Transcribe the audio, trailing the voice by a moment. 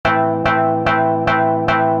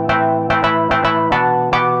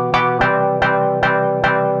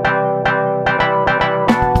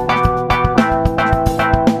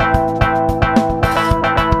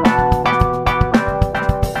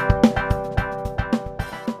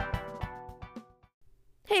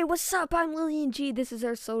what's up? I'm Lillian G. This is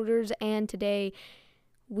Earth Soldiers, and today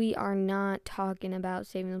we are not talking about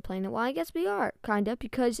saving the planet. Well, I guess we are, kind of,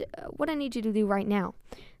 because what I need you to do right now,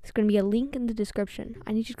 there's going to be a link in the description.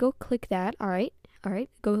 I need you to go click that, alright,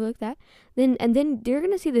 go click that. Then you're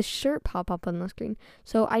going to see this shirt pop up on the screen.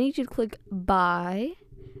 So I need you to click buy,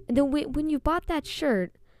 and then when you bought that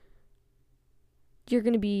shirt, you're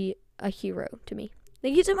going to be a hero to me.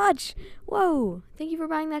 Thank you so much. Whoa, thank you for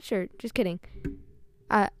buying that shirt. Just kidding.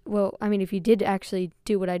 Well, I mean, if you did actually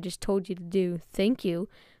do what I just told you to do, thank you.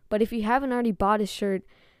 But if you haven't already bought a shirt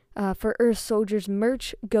for Earth Soldiers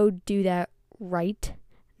merch, go do that right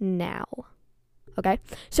now. Okay?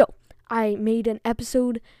 So, I made an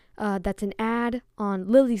episode that's an ad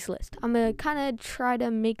on Lily's List. I'm going to kind of try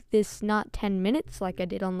to make this not 10 minutes like I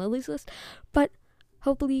did on Lily's List, but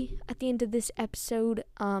hopefully at the end of this episode,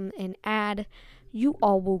 an ad, you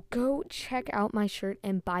all will go check out my shirt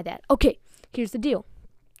and buy that. Okay, here's the deal.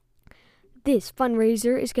 This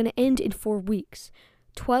fundraiser is going to end in 4 weeks.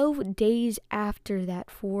 12 days after that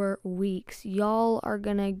 4 weeks, y'all are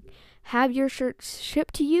going to have your shirts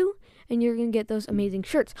shipped to you, and you're going to get those amazing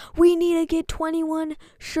shirts. We need to get 21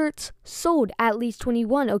 shirts sold, at least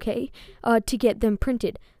 21, okay, to get them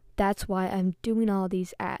printed. That's why I'm doing all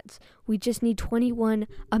these ads. We just need 21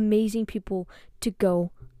 amazing people to go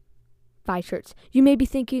buy shirts. You may be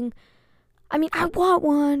thinking, I mean, I want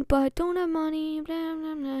one, but don't have money, blah,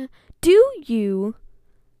 blah, blah. Do you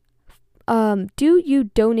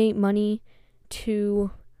donate money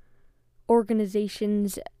to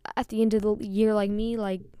organizations at the end of the year like me?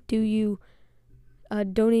 Like, do you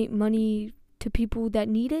donate money to people that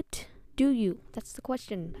need it? Do you? That's the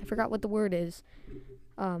question. I forgot what the word is.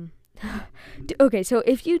 Okay, so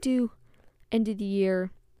if you do end of the year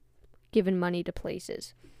giving money to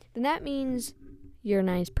places, then that means you're a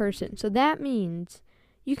nice person. So that means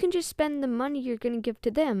you can just spend the money you're going to give to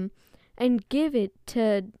them and give it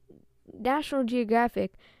to National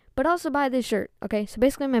Geographic, but also buy this shirt, okay? So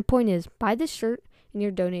basically my point is, buy this shirt and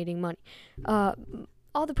you're donating money.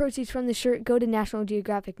 All the proceeds from the shirt go to National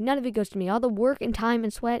Geographic. None of it goes to me. All the work and time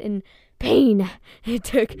and sweat and pain it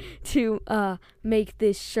took to make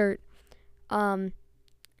this shirt,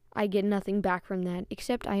 I get nothing back from that,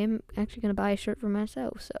 except I am actually going to buy a shirt for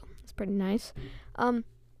myself, so that's pretty nice. I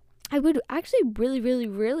would actually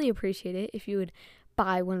really appreciate it if you would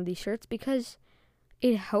buy one of these shirts, because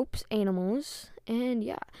it helps animals. And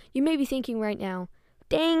yeah, you may be thinking right now,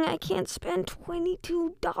 dang, I can't spend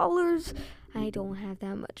 $22. I don't have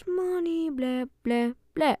that much money, blah, blah,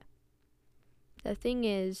 blah. The thing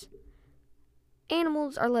is,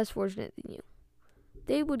 animals are less fortunate than you.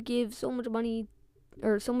 They would give so much money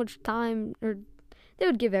or so much time, or they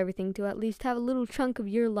would give everything to at least have a little chunk of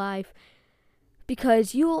your life,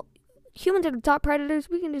 because humans are the top predators.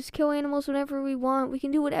 We can just kill animals whenever we want. We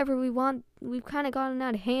can do whatever we want. We've kind of gotten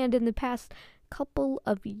out of hand in the past couple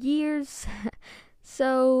of years.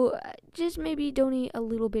 So just maybe donate a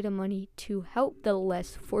little bit of money to help the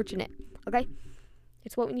less fortunate, okay?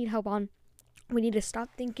 It's what we need help on. We need to stop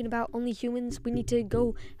thinking about only humans. We need to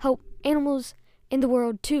go help animals in the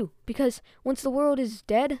world too, because once the world is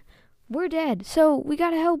dead, we're dead. So we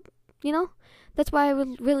gotta help, you know? That's why I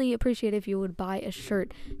would really appreciate if you would buy a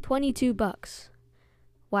shirt. $22.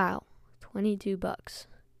 Wow, $22.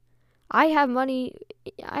 I have money.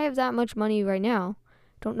 I have that much money right now.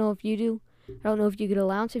 Don't know if you do. I don't know if you get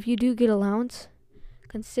allowance. If you do get allowance,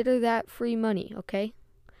 consider that free money, okay?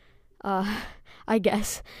 I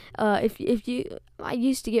guess. I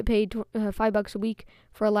used to get paid $5 a week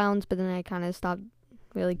for allowance, but then I kind of stopped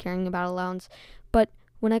really caring about allowance. But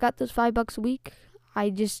when I got those $5 a week, I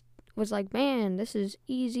just was like, man, this is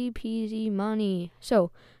easy peasy money. So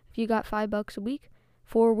if you got $5 a week,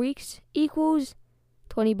 4 weeks equals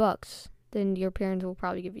 $20. Then your parents will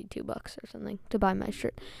probably give you $2 or something to buy my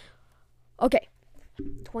shirt. Okay,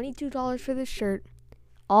 $22 for this shirt.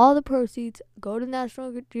 All the proceeds go to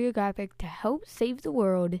National Geographic to help save the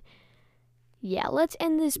world. Yeah, let's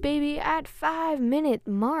end this baby at 5-minute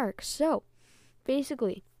mark. So,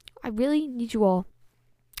 basically, I really need you all.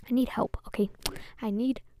 I need help, okay? I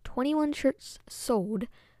need 21 shirts sold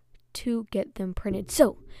to get them printed.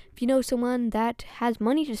 So, if you know someone that has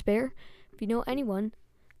money to spare, if you know anyone,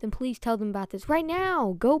 then please tell them about this right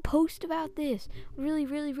now. Go post about this. Really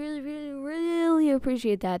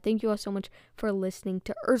appreciate that. Thank you all so much for listening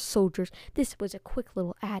to Earth Soldiers. This was a quick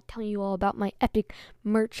little ad telling you all about my epic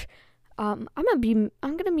merch. I'm gonna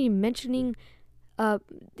be mentioning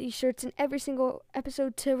these shirts in every single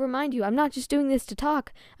episode to remind you. I'm not just doing this to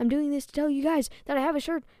talk. I'm doing this to tell you guys that I have a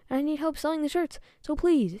shirt and I need help selling the shirts. So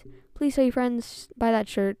please tell your friends, buy that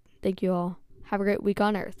shirt. Thank you all. Have a great week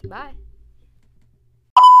on Earth. Bye.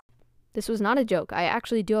 This was not a joke. I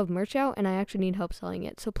actually do have merch out, and I actually need help selling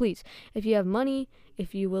it. So please, if you have money,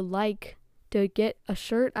 if you would like to get a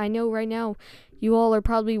shirt, I know right now you all are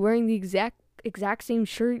probably wearing the exact same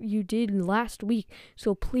shirt you did last week.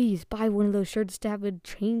 So please buy one of those shirts to have a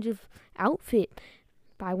change of outfit.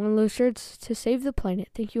 Buy one of those shirts to save the planet.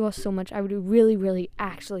 Thank you all so much. I would really, really,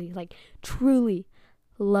 actually, truly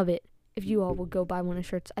love it if you all would go buy one of the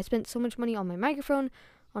shirts. I spent so much money on my microphone,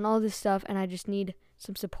 on all this stuff, and I just need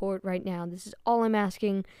some support right now. This is all I'm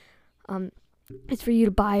asking. It's for you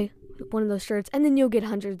to buy one of those shirts, and then you'll get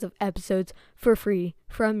hundreds of episodes for free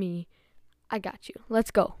from me. I got you.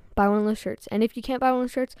 Let's go. Buy one of those shirts. And if you can't buy one of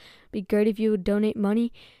those shirts, it'd be great if you would donate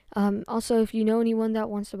money. Also, if you know anyone that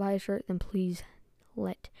wants to buy a shirt, then please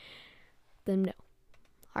let them know.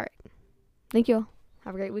 All right. Thank you all.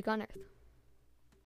 Have a great week on Earth.